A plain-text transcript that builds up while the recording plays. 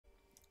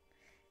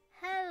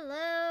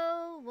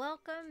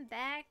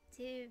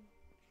to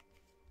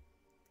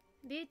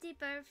Beauty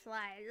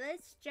Butterfly.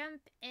 Let's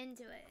jump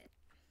into it.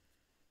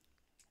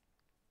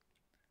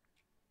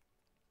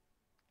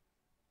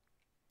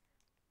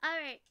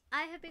 Alright,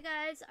 I hope you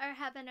guys are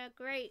having a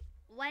great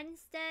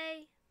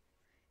Wednesday.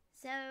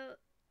 So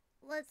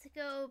let's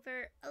go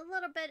over a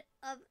little bit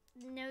of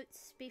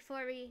notes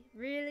before we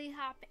really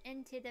hop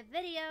into the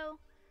video.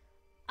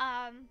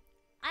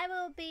 I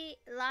will be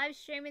live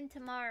streaming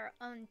tomorrow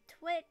on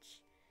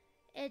Twitch.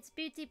 It's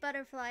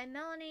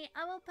beauteebutterflymelanie.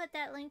 I will put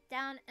that link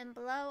down and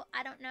below.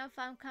 I don't know if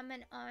I'm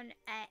coming on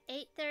at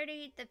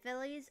 8:30. The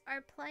Phillies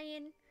are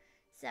playing,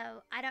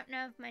 so I don't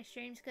know if my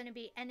stream's going to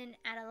be ending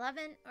at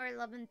 11 or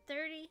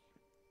 11:30.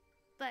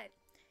 But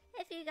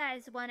if you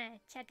guys want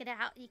to check it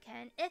out, you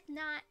can. If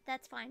not,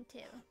 that's fine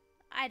too.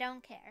 I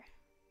don't care.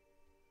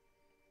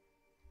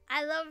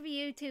 I love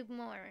YouTube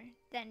more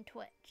than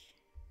Twitch.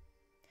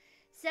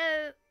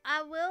 So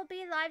I will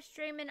be live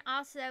streaming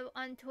also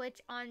on Twitch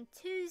on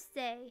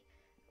Tuesday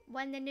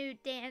when the new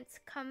dance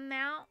come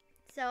out.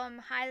 So I'm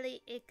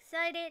highly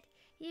excited.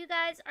 You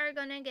guys are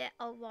gonna get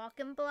a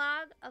walking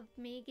blog of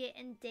me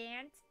getting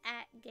dance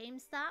at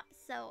GameStop.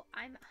 So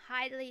I'm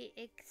highly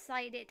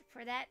excited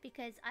for that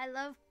because I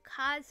love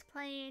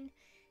cosplaying.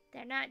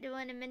 They're not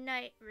doing a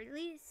midnight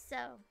release,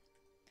 so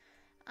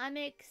I'm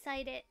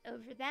excited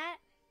over that.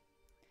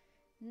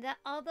 The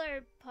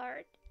other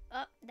part,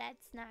 oh,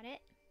 that's not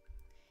it,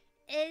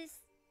 is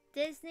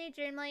Disney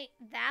Dreamlight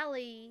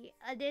Valley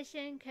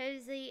Edition,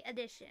 Cozy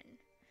Edition.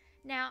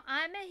 Now,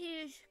 I'm a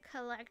huge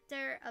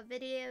collector of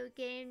video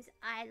games.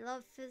 I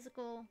love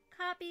physical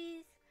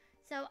copies,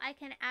 so I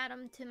can add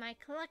them to my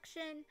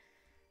collection.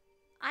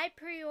 I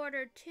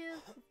pre-ordered 2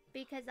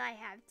 because I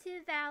have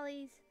 2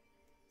 valleys.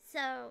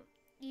 So,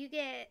 you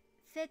get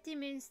 50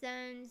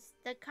 moonstones,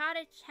 the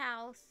cottage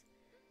house,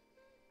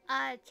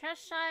 a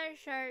Cheshire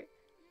shirt,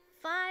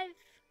 5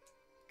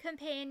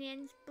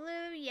 companions,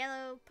 blue,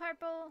 yellow,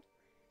 purple,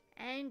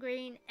 and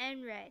green,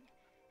 and red.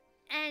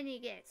 And you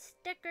get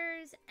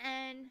stickers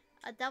and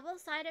a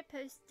double-sided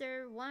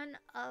poster, 1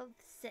 of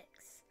 6.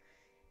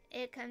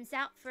 It comes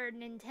out for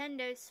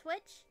Nintendo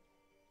Switch.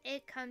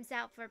 It comes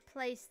out for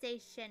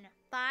PlayStation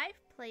 5,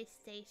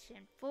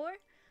 PlayStation 4,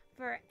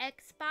 for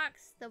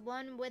Xbox, the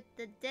one with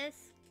the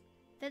disc,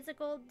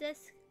 physical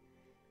disc.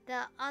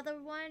 The other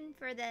one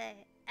for the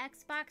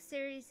Xbox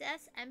Series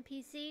S and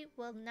PC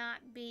will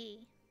not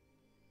be.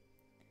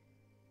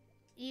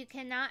 You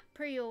cannot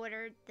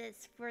pre-order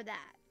this for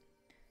that.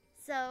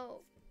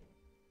 So,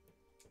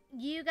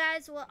 you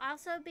guys will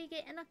also be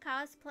getting a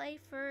cosplay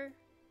for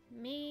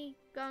me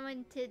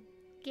going to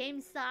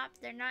GameStop.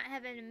 They're not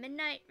having a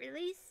midnight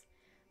release,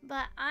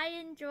 but I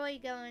enjoy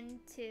going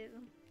to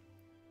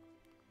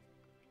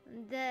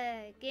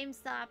the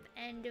GameStop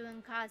and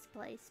doing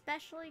cosplay,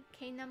 especially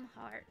Kingdom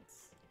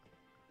Hearts.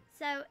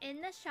 So,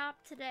 in the shop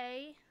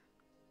today,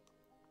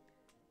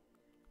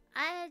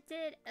 I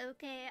did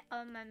okay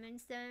on my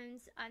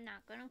moonstones. I'm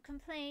not gonna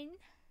complain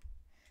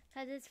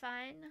because it's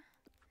fine.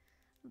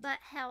 But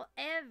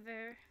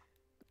however,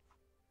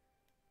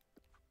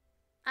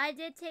 I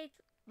did take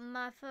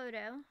my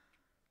photo.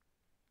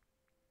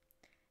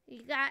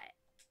 You got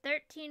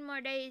 13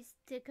 more days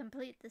to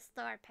complete the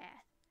star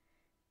path.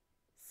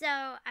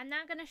 So I'm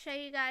not gonna show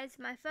you guys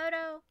my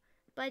photo,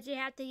 but you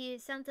have to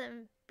use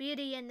something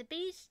Beauty and the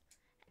Beast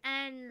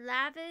and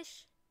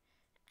Lavish,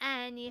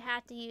 and you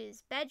have to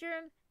use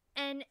Bedroom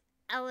and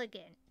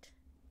Elegant.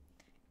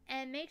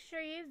 And make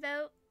sure you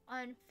vote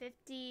on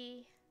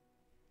 50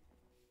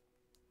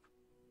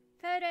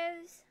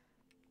 photos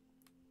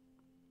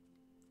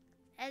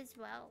as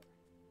well.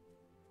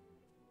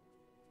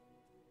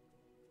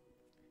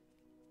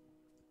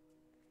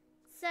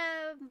 So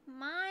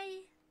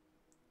my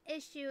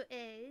issue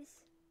is,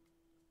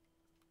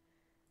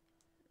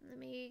 let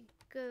me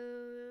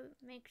go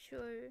make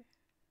sure.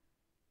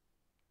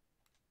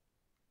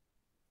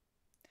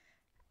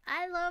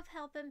 I love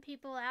helping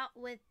people out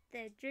with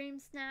the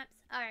Dreamsnaps.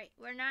 Alright,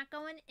 we're not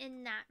going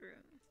in that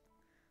room,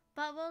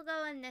 but we'll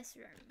go in this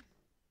room.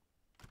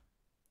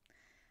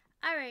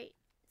 Alright,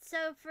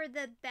 so for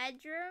the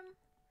bedroom,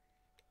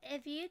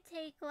 if you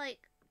take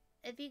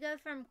if you go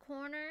from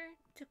corner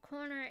to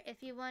corner, if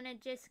you want to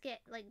just get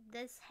like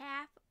this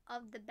half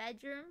of the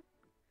bedroom.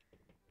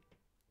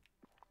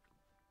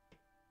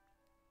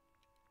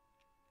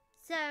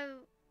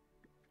 So,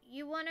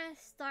 you want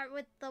to start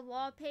with the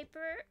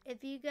wallpaper.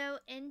 If you go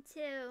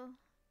into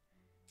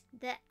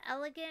the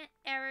elegant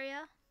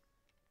area,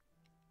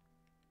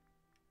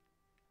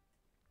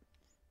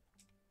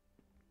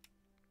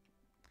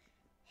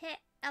 hit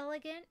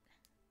elegant,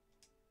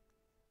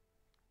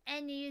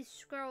 and you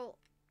scroll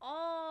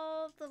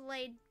all the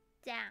way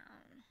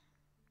down,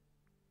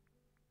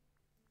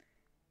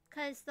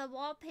 because the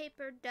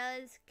wallpaper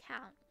does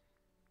count.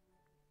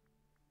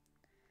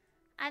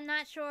 I'm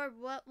not sure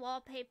what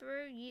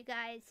wallpaper you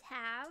guys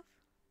have,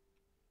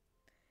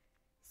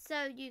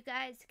 so you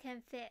guys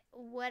can fit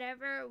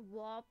whatever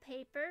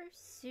wallpaper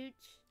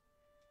suits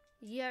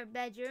your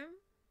bedroom.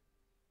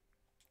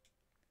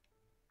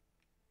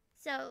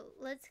 So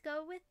let's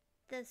go with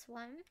this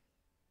one.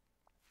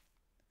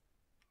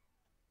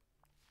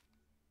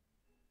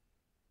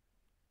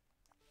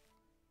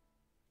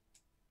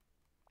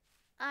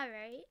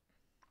 Alright.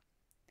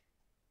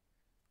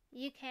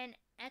 You can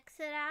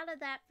exit out of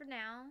that for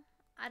now.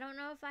 I don't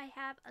know if I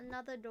have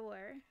another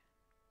door.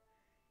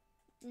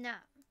 No.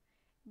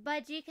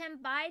 But you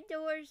can buy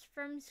doors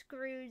from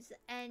Screws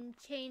and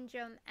change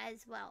them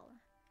as well.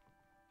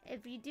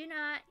 If you do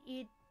not,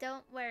 you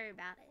don't worry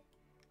about it.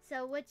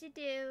 So what you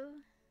do,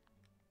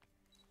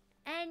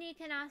 and you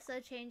can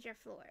also change your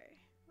floor.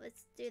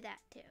 Let's do that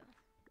too.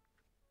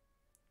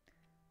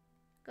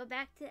 Go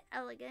back to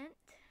Elegant.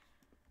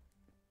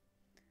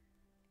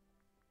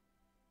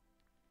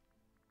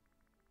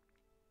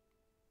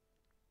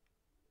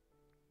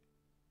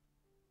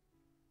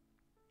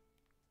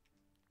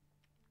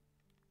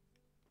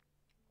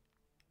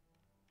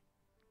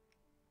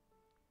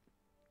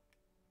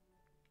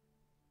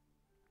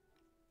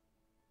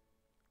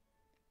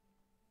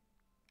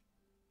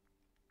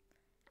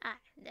 Ah,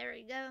 there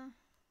we go.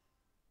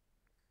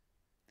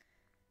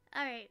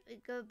 Alright, we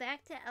go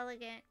back to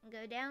Elegant and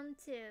go down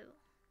to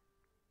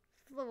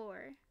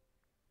Floor.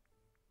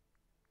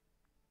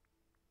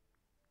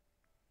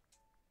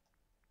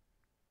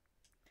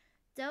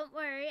 Don't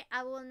worry,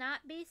 I will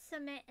not be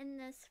submitting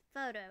this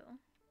photo.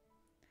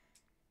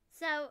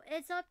 So,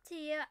 it's up to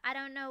you. I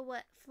don't know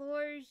what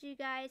floors you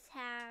guys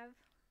have.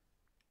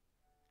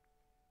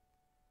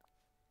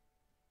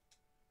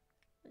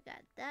 We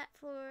got that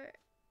floor.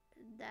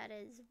 That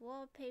is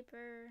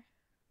wallpaper.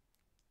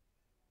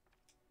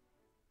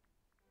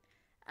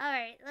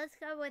 Alright, let's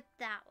go with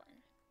that one.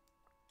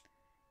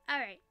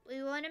 Alright,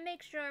 we want to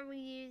make sure we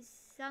use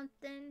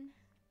something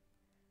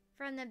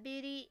from the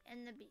Beauty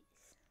and the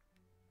Beast.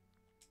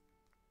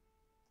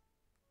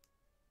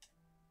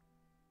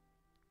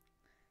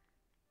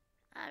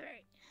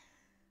 Alright.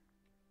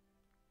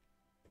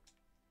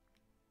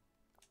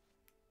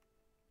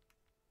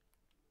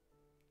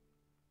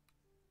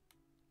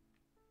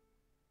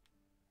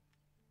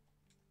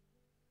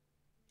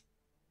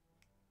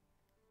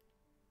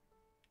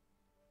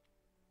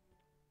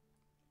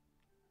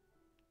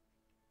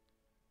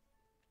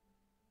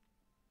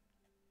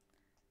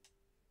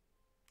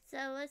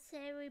 So let's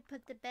say we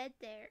put the bed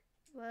there.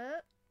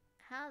 Whoop.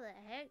 How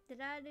the heck did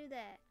I do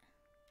that?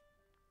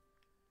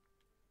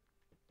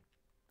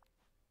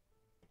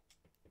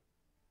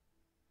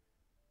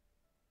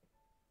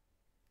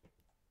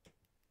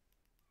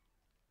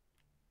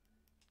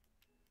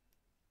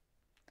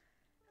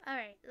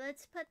 Alright,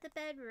 let's put the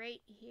bed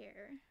right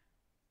here.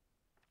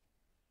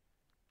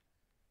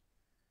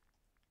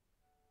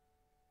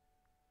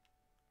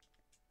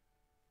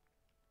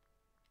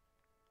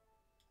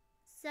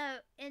 So,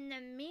 in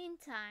the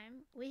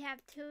meantime, we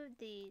have two of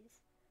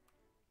these.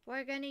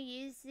 We're going to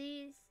use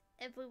these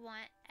if we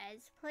want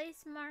as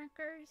place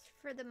markers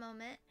for the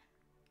moment.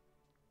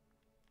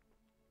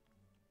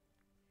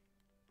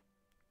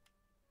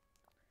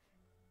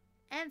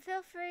 And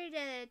feel free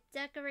to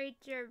decorate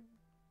your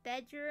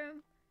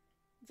bedroom.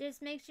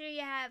 Just make sure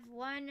you have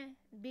one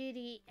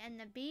Beauty and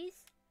the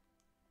Beast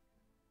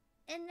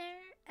in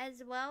there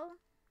as well.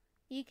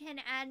 You can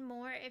add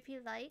more if you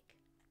like.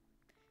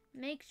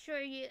 Make sure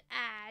you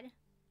add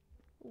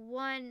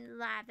one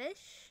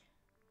lavish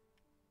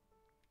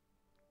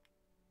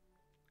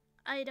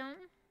item.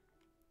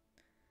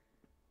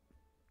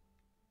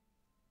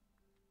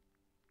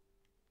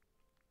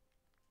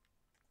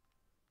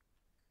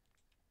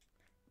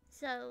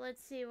 So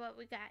let's see what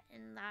we got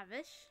in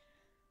lavish.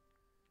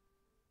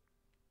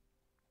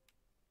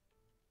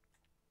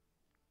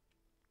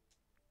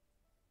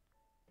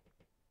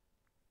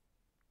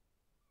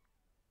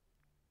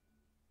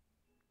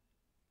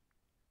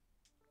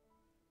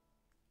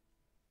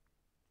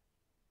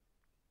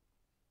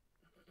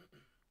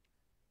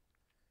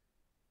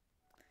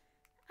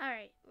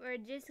 Alright, we're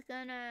just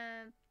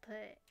gonna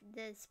put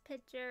this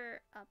picture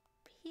up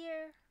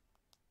here.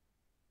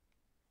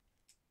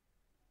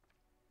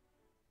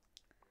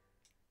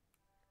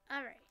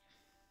 Alright.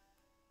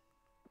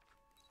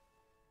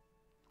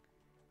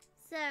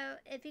 So,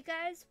 if you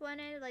guys want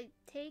to like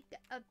take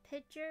a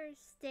picture,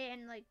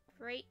 stand like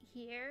right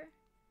here.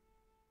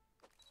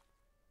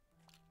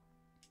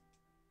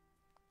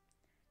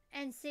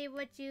 And see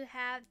what you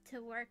have to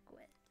work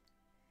with.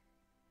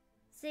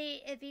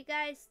 See, if you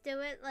guys do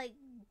it like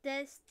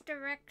this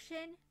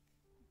direction,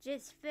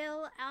 just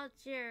fill out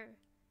your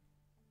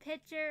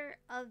picture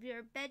of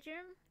your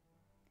bedroom.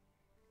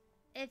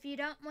 If you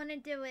don't want to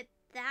do it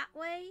that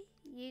way,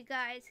 you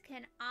guys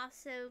can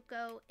also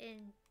go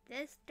in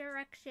this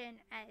direction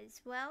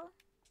as well.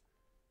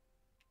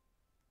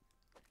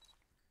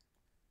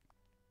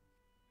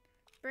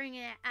 Bring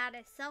it out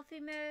of selfie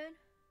mode.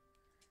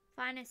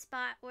 Find a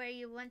spot where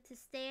you want to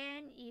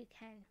stand. You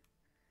can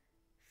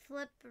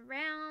flip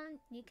around.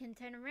 You can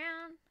turn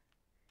around.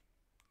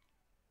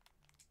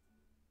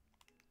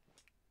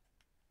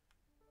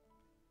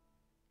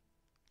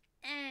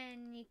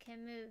 And you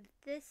can move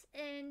this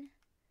in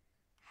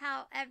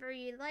however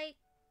you like.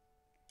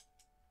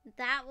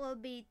 That will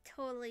be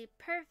totally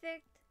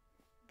perfect.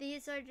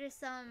 These are just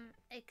some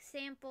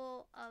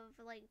example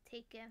of like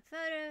taking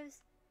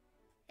photos.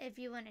 If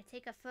you want to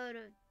take a photo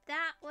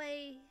that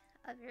way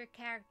of your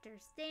character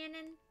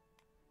standing,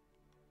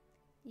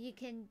 You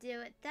can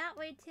do it that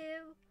way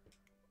too,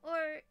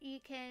 or you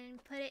can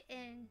put it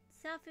in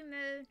selfie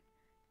mode,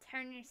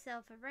 turn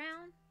yourself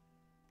around,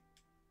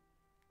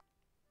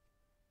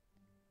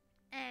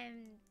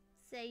 and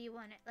say you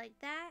want it like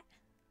that,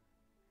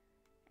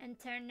 and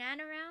turn that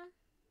around.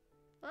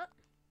 Oh,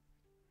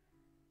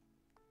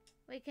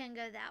 we can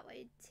go that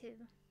way too.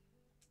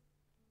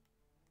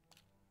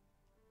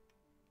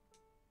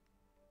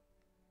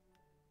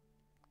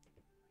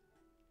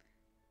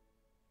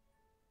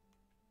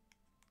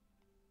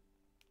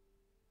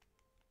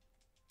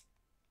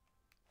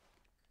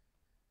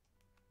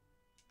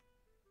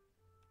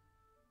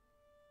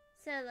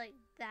 So like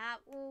that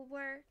will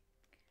work.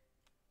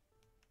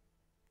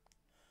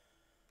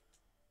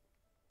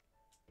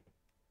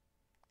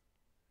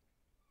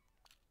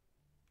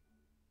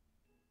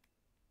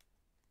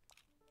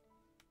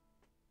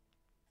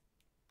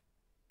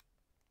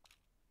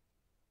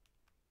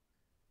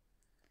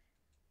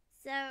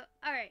 So,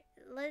 alright,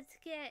 let's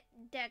get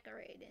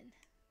decorated.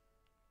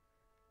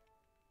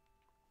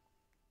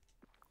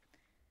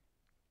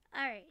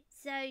 Alright,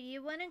 so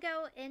you want to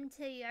go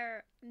into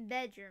your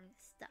bedroom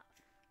stuff.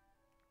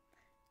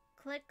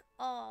 Click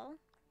all.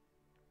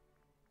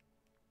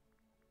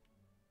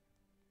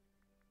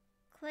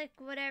 Click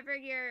whatever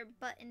your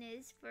button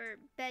is for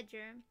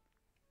bedroom.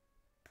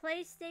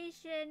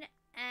 PlayStation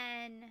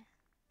and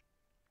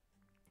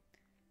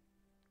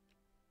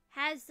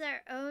has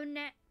their own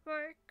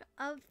network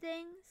of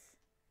things.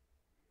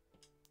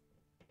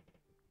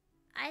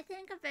 I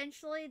think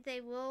eventually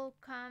they will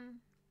come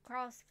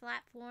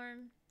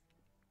cross-platform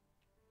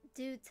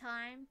due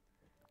time.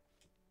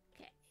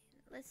 Okay,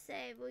 let's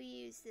say we'll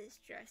use this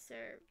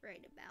dresser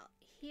right about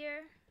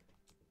here.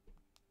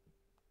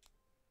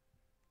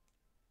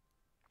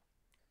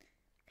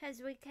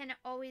 Because we can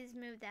always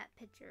move that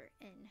picture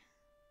in.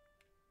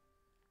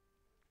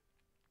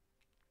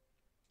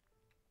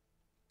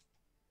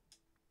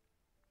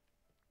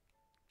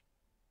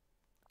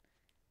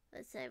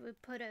 Let's say we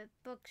put a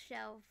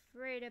bookshelf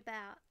right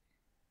about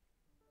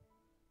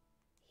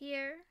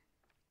here.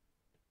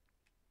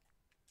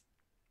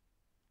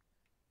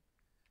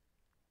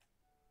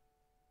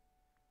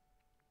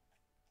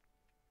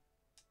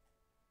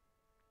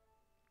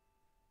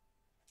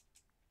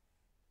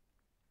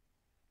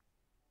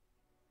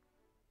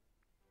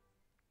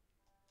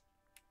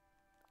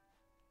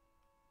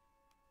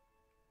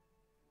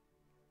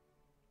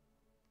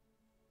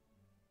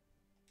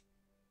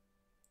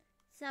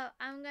 So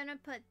I'm gonna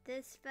put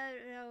this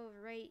photo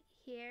right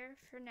here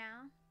for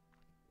now.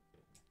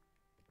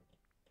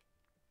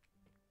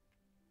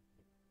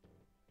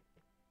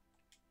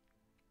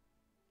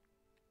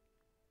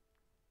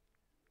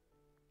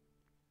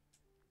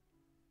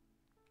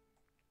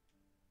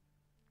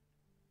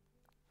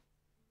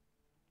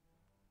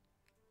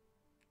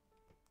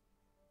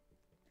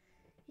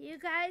 You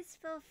guys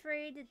feel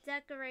free to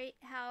decorate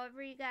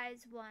however you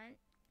guys want.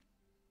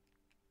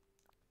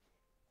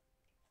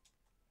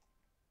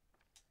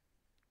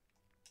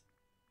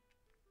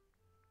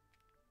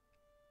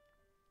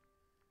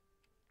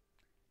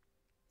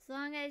 As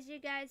long as you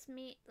guys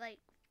meet like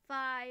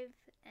 5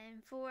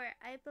 and 4,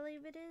 I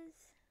believe it is.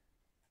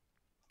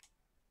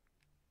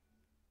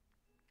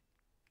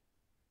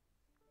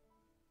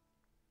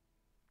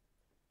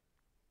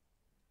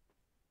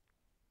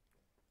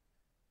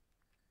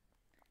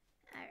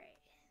 Alright.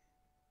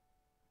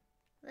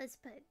 Let's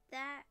put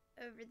that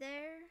over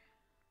there.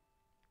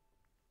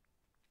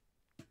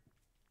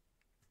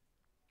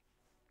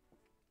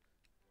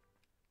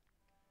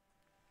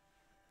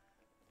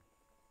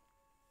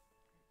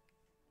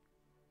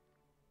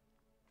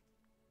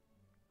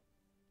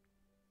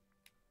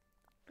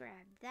 Grab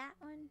that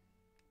one.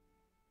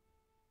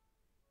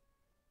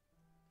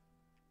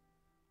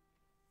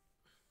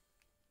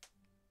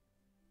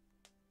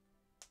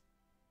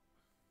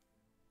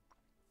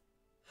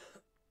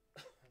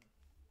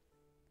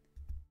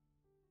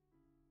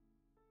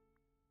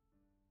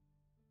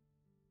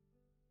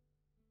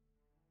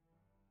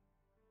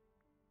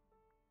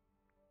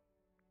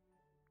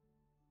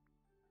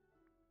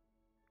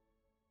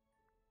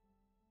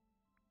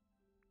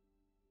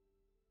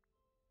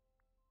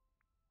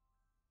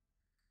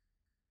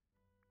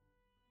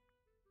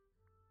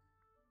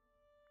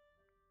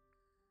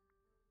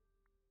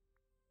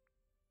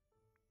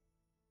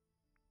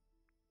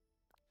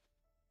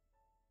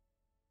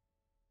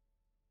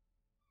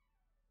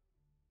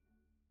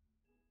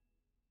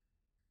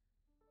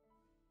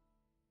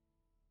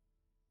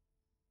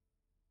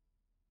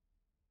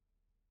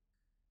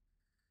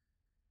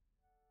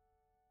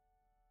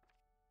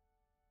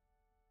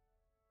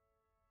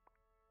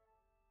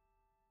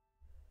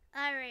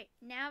 Alright,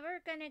 now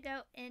we're gonna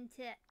go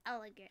into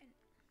elegant.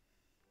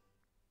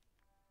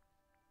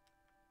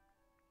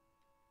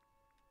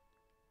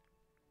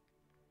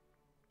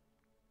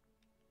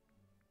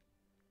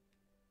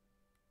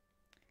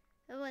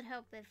 It would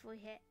help if we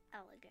hit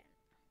elegant.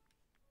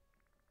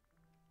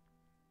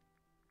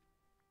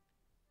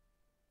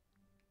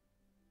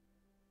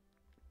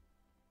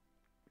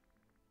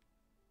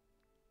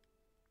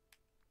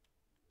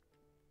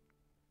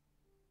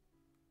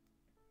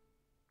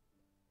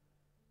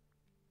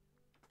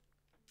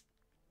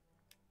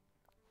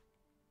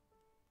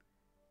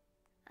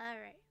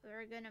 Alright,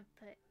 we're gonna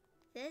put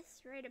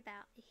this right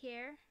about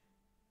here.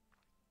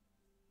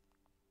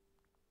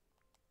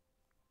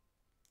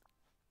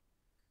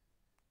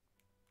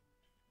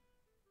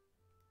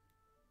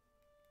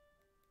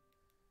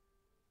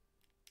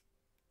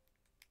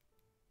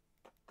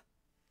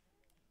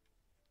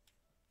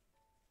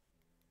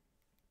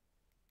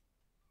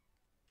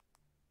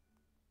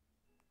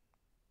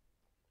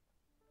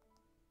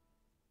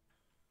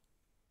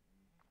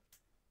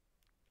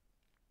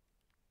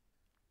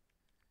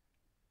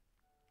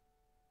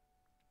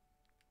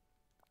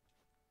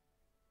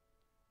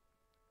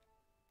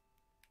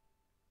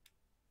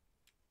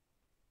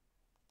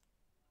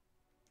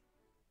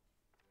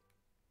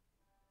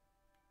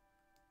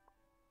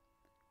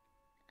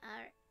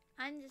 Alright,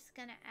 I'm just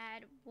gonna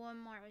add one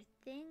more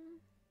thing.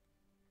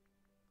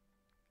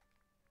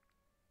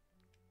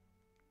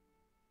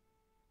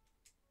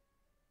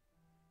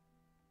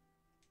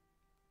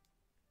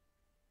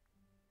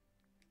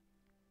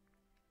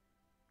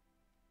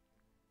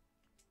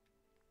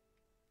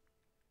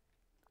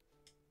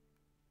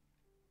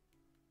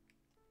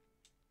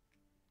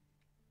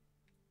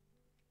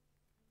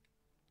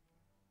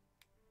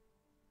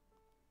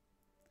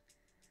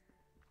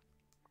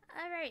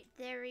 Alright,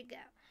 there we go.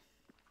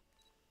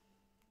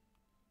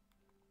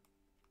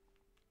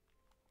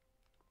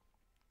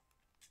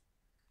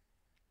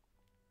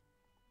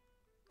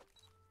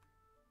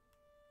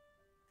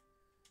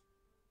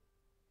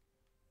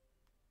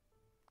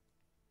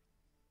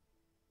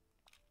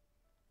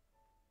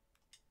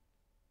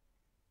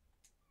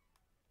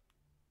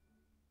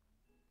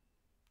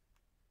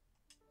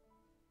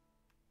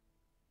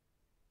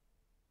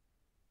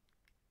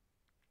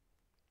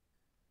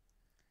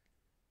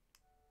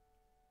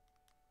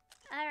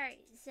 Alright,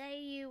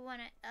 say you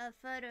want a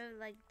photo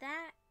like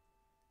that.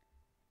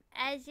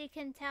 As you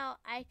can tell,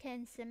 I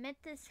can submit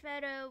this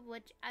photo,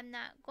 which I'm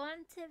not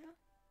going to.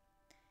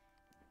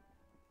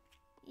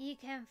 You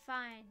can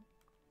find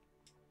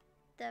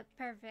the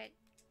perfect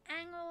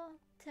angle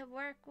to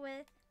work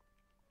with.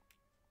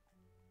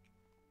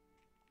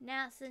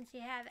 Now, since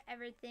you have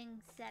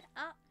everything set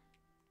up,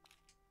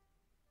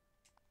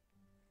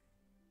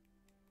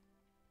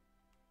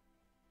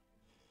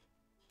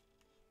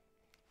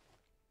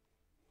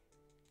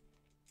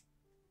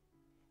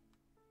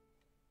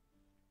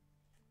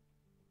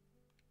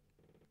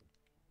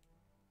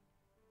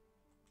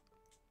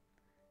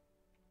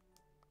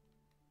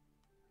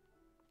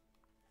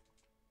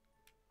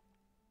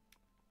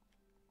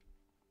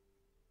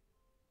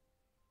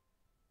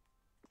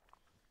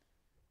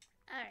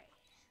 alright,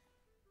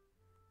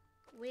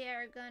 we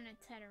are going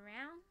to turn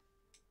around,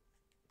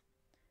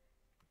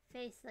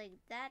 face like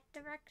that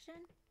direction,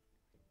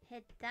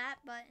 hit that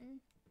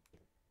button,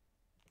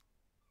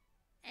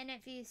 and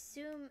if you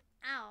zoom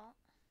out,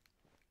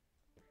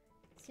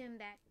 zoom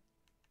back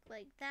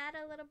like that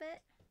a little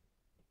bit,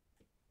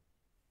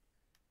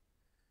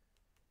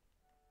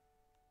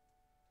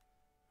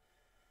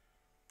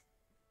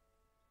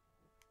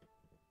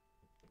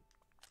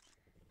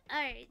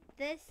 alright,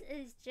 this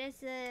is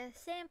just a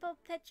sample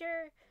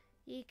picture.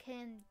 You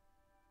can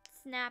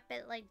snap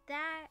it like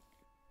that.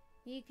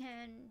 You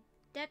can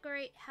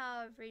decorate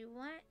however you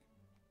want.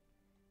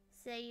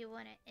 Say you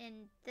want it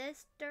in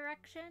this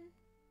direction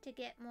to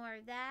get more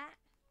of that.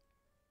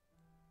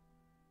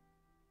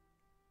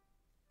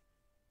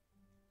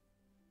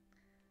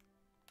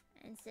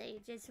 And say you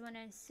just want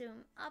to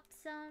zoom up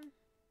some.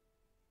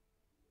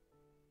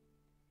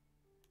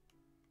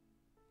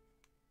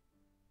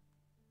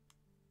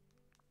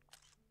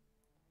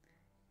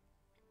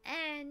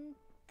 And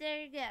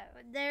there you go.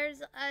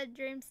 There's a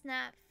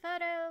Dreamsnap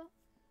photo.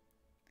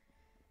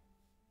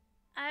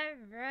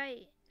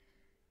 Alright.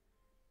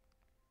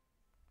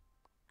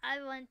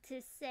 I want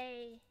to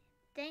say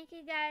thank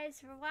you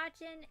guys for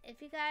watching.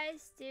 If you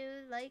guys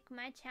do like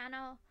my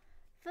channel,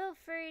 feel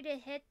free to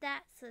hit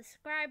that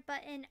subscribe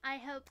button. I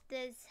hope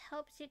this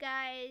helps you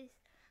guys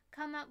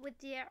come up with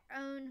your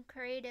own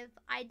creative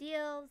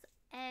ideas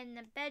and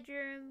the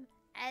bedroom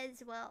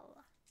as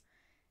well.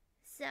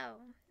 So,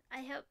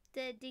 I hope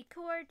the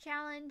decor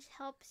challenge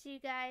helps you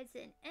guys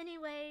in any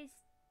ways.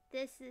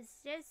 This is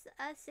just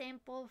a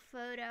sample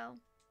photo.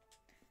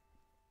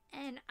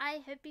 And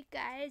I hope you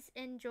guys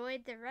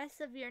enjoyed the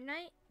rest of your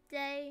night,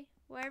 day,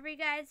 wherever you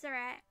guys are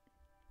at.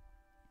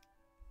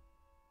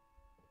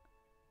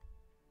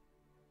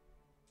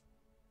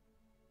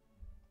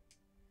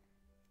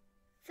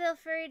 Feel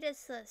free to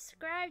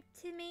subscribe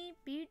to me,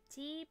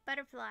 Beauty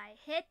Butterfly.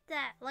 Hit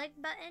that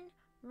like button,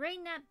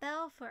 ring that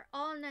bell for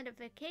all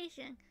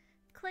notifications.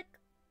 Click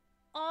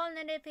all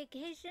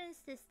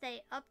notifications to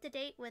stay up to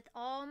date with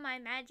all my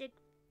magic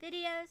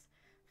videos.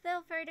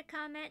 Feel free to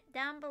comment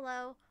down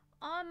below.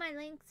 All my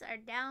links are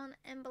down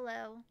and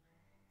below.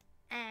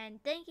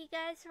 And thank you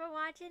guys for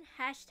watching.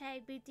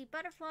 Hashtag Beauty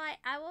Butterfly.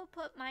 I will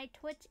put my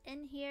Twitch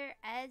in here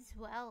as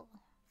well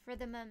for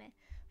the moment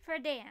for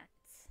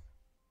dance.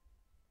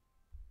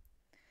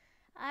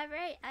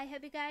 Alright, I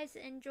hope you guys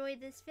enjoy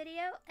this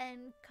video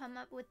and come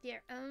up with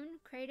your own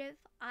creative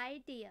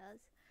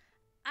ideas.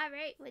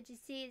 Alright, what you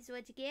see is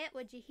what you get.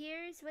 What you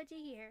hear is what you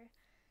hear.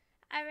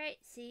 Alright,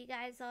 see you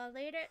guys all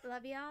later.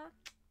 Love y'all.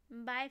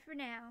 Bye for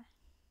now.